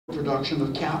production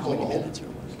of capital,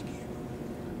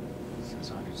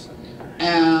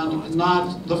 and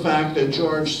not the fact that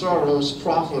George Soros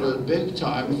profited big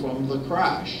time from the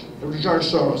crash. George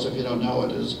Soros, if you don't know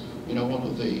it, is one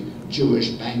of the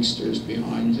Jewish banksters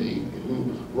behind who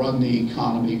run the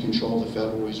economy, control the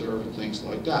Federal Reserve, and things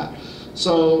like that.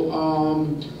 So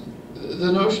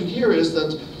the notion here is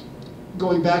that,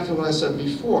 going back to what I said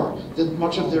before, that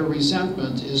much of their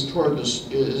resentment is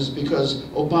because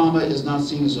Obama is not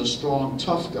seen as a strong,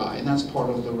 tough guy, and that's part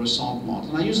of the ressentiment.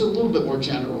 And I use it a little bit more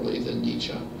generally than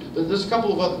Nietzsche. But there's a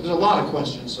lot of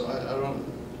questions, so I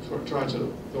don't try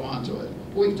to go on to it.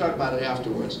 We can talk about it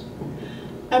afterwards.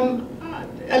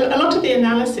 A lot of the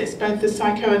analysis, both the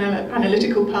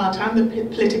psychoanalytical part and the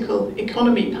political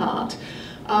economy part,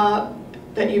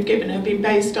 that you've given have been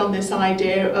based on this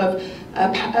idea of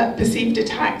perceived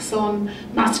attacks on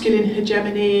masculine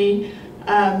hegemony,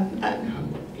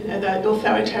 the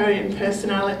authoritarian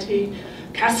personality,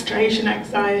 castration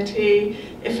anxiety,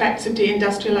 effects of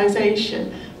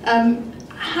deindustrialization.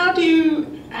 How do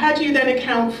you then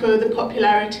account for the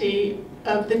popularity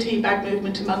of the teabag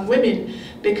movement among women?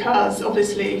 Because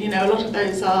obviously, a lot of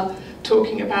those are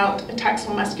talking about attacks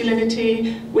on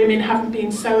masculinity. Women haven't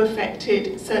been so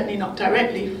affected, certainly not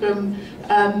directly, from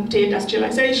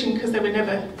deindustrialization, because they were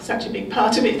never such a big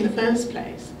part of it in the first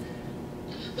place.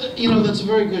 That's a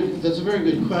very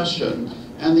good question,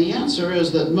 and the answer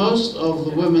is that most of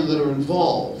the women that are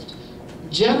involved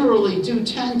generally do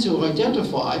tend to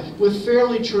identify with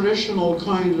fairly traditional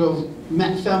kind of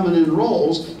feminine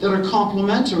roles that are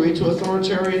complementary to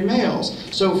authoritarian males.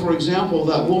 So, for example,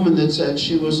 that woman that said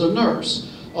she was a nurse.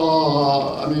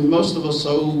 I mean, most of us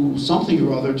owe something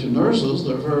or other to nurses.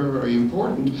 They're very, very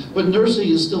important. But nursing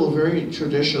is still a very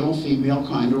traditional female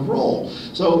kind of role.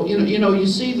 So, you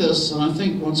see this, and I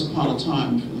think once upon a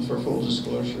time, for full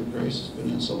disclosure, Grace has been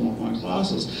in some of my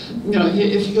classes.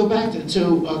 If you go back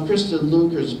to Kristen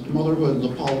Luker's Motherhood and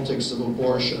the Politics of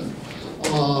Abortion,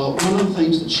 one of the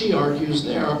things that she argues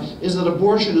there is that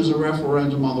abortion is a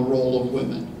referendum on the role of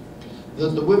women.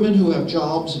 That the women who have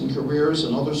jobs and careers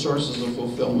and other sources of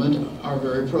fulfillment are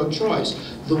very pro-choice.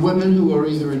 The women who are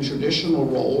either in traditional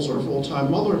roles or full-time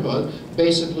motherhood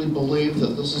basically believe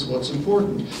that this is what's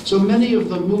important. So many of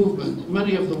the movement,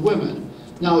 many of the women.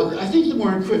 Now, I think the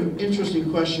more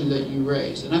interesting question that you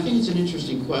raised, and I think it's an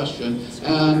interesting question,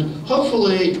 and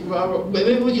hopefully,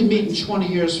 maybe we can meet in 20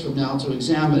 years from now to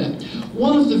examine it.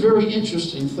 One of the very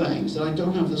interesting things, and I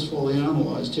don't have this fully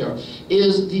analyzed here,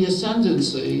 is the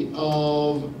ascendancy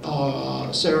of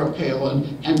Sarah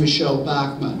Palin and Michelle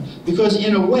Bachmann. Because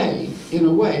in a way,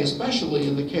 especially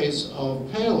in the case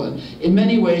of Palin, in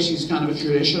many ways she's kind of a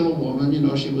traditional woman.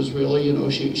 She was really,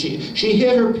 she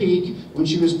hit her peak when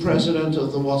she was president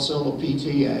of the Wasilla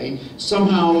PTA.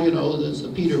 Somehow, there's the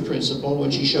Peter Principle,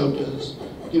 when she showed as,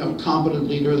 competent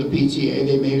leader of the PTA,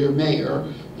 they made her mayor.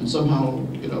 And somehow,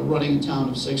 running a town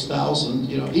of 6,000,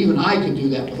 even I could do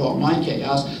that with all my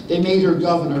chaos. They made her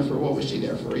governor for, what was she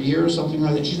there, for a year or something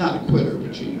like that? She's not a quitter,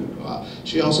 but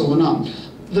she also went on.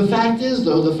 The fact is,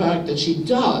 though, the fact that she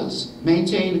does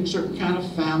maintain a certain kind of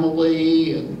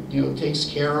family and, takes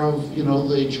care of,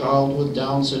 the child with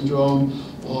Down syndrome,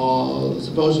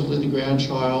 supposedly the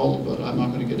grandchild, but I'm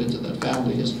not going to get into that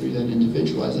family history, that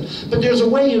individualize it. But there's a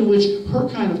way in which her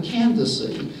kind of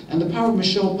candidacy and the power of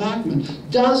Michelle Bachmann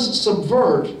does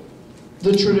subvert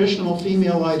the traditional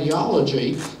female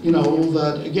ideology,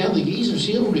 that, again, the geezers,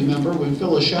 he'll remember when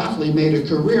Phyllis Schlafly made a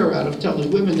career out of telling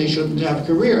women they shouldn't have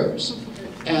careers.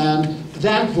 And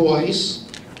that voice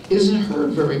isn't heard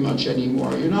very much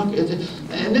anymore.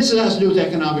 And this has to do with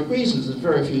economic reasons. That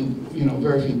very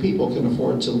few people can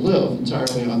afford to live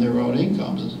entirely on their own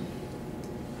incomes.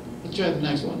 Let's try the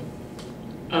next one.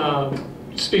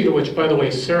 Speaking of which, by the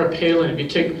way, Sarah Palin, if you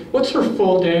take, what's her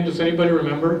full name? Does anybody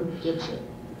remember? Dipshit.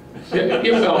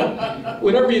 Well,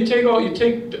 whenever you take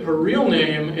her real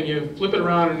name and you flip it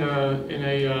around in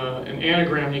an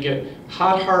anagram, you get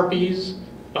hot harpies,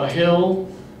 a hill,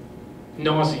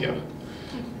 nausea.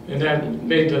 And that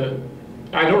made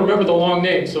I don't remember the long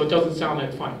name, so it doesn't sound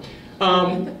that fun.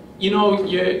 You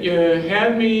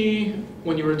had me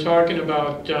when you were talking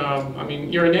about,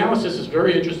 your analysis is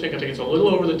very interesting. I think it's a little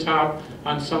over the top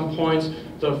on some points.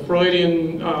 The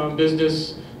Freudian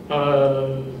business,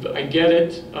 I get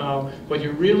it. But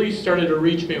you really started to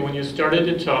reach me when you started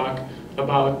to talk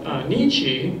about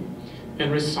Nietzsche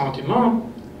and ressentiment,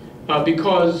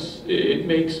 because it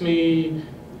makes me,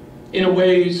 in a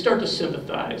way, start to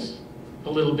sympathize a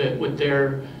little bit with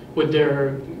their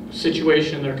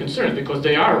situation, their concerns, because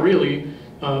they are really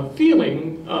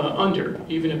feeling under,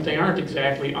 even if they aren't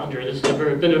exactly under. This has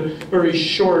been a very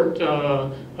short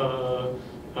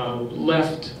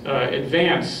left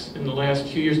advance in the last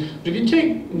few years. But if you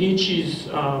take Nietzsche's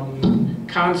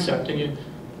concept and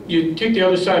you take the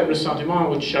other side of ressentiment,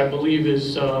 which I believe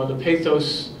is the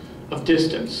pathos of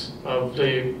distance of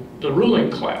the ruling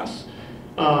class,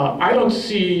 I don't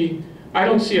see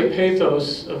a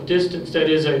pathos of distance that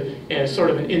is a sort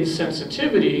of an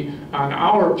insensitivity on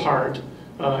our part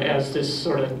as this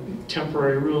sort of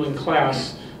temporary ruling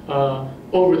class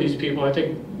over these people. I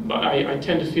think I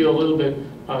tend to feel a little bit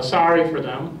sorry for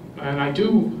them, and I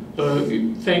do,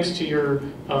 thanks to your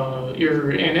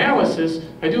analysis,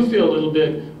 I do feel a little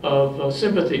bit of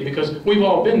sympathy because we've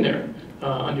all been there.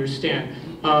 Understand?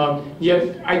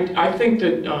 Yet I think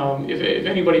that if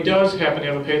anybody does happen to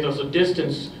have a pathos of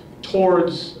distance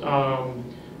towards the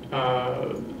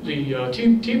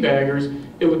teabaggers,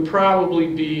 it would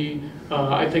probably be,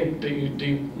 I think,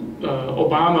 the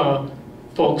Obama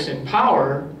folks in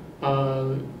power,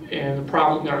 and the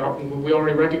problem, we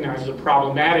already recognize the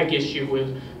problematic issue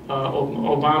with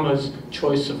Obama's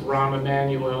choice of Rahm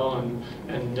Emanuel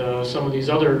and some of these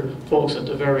other folks at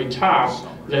the very top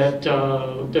that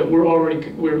we're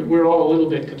all a little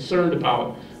bit concerned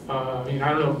about. I mean, I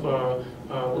don't know if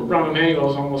Rahm Emanuel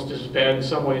is almost as bad in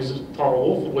some ways as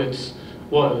Paul Wolfowitz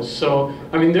was. So,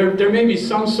 I mean, there may be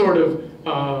some sort of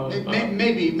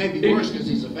maybe worse because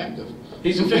he's effective.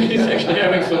 He's actually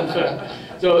having some effect.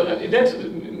 So that's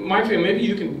my feeling. Maybe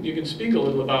you can speak a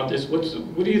little about this. What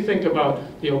do you think about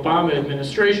the Obama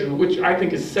administration, which I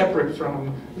think is separate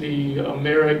from the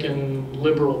American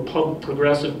liberal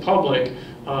progressive public,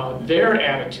 their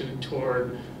attitude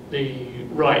toward the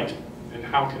right, and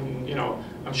how can,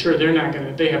 I'm sure they're not going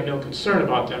to, they have no concern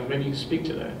about them. Maybe you can speak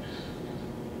to that.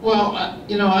 Well,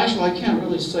 actually I can't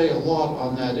really say a lot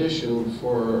on that issue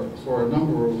for a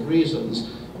number of reasons.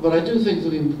 But I do think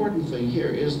that the important thing here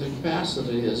is the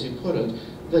capacity, as you put it,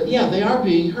 that, yeah, they are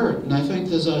being hurt. And I think,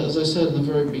 as I said in the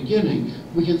very beginning,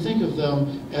 we can think of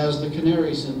them as the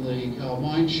canaries in the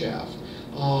mine shaft.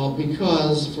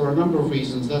 Because, for a number of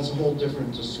reasons, that's a whole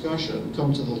different discussion.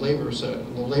 Come to the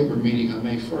labor meeting on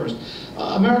May 1st.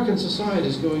 American society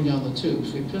is going down the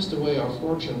tubes. We pissed away our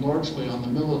fortune largely on the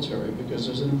military because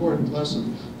there's an important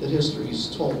lesson that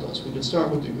history's told us. We could start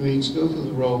with the Greeks, go through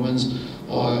the Romans,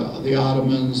 the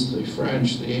Ottomans, the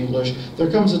French, the English.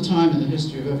 There comes a time in the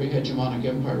history of every hegemonic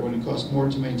empire when it costs more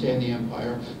to maintain the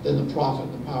empire than the profit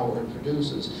and the power it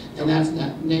produces. And that's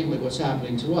namely what's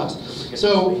happening to us.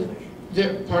 So.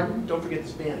 Pardon? Don't forget the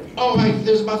Spanish. Oh,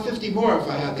 there's about 50 more if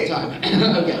I had the time.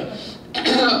 Okay.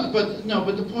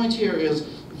 But the point here is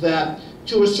that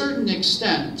to a certain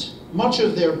extent, much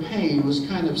of their pain was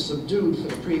kind of subdued for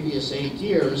the previous 8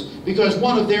 years because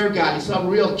one of their guys, some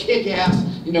real kick-ass,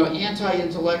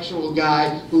 anti-intellectual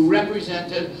guy who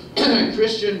represented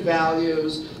Christian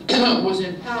values, was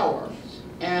in power.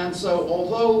 And so,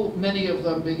 although many of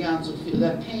them began to feel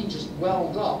that pain just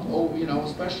welled up,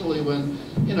 especially when,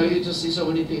 you just see so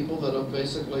many people that have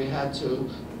basically had to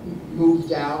move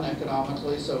down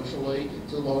economically, socially,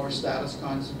 to lower status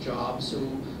kinds of jobs who,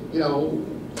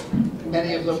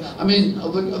 many of them, I mean,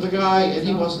 the guy, and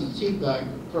he wasn't a teabag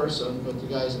person, but the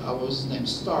guy's, was his name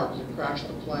Stark, who crashed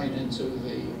the plane into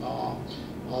the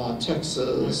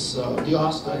Texas, the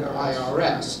Austin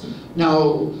IRS.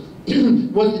 Now,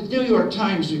 what the New York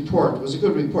Times report was a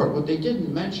good report. What they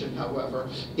didn't mention, however,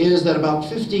 is that about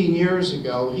 15 years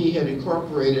ago, he had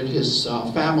incorporated his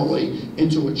family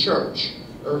into a church,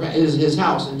 or his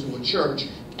house into a church,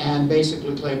 and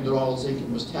basically claimed that all his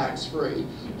income was tax-free.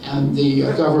 And the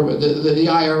government, the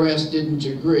IRS didn't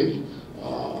agree.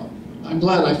 I'm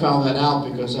glad I found that out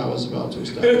because I was about to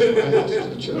establish my house as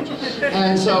a church.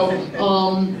 And so,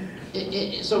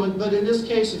 but in this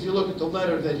case, if you look at the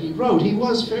letter that he wrote, it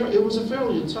was a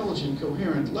fairly intelligent,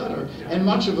 coherent letter, and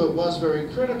much of it was very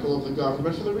critical of the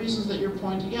government for the reasons that you're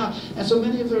pointing out. And so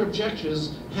many of their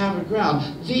objections have a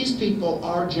ground. These people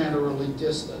are generally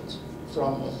distant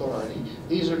from authority.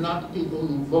 These are not people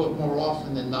who vote more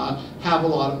often than not, have a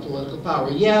lot of political power.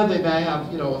 Yeah, they may have,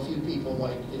 a few people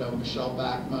like, Michelle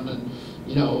Bachmann and,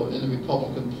 in the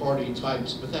Republican Party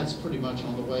types, but that's pretty much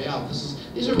on the way out.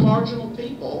 These are marginal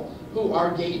people who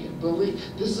are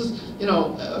this is,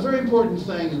 a very important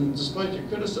thing, and despite your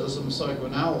criticism of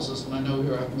psychoanalysis, and I know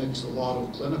here I've mixed a lot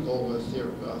of clinical with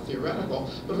theoretical,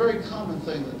 but a very common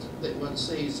thing that one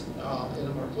sees in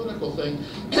a more clinical thing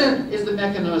is the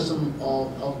mechanism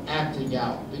of acting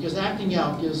out. Because acting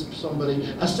out gives somebody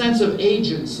a sense of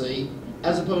agency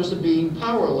as opposed to being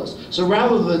powerless. So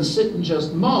rather than sit and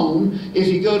just moan, if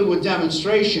you go to a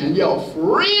demonstration and yell,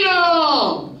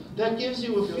 "Freedom!" that gives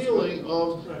you a feeling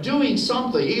of doing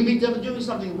something. You can be doing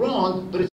something wrong, but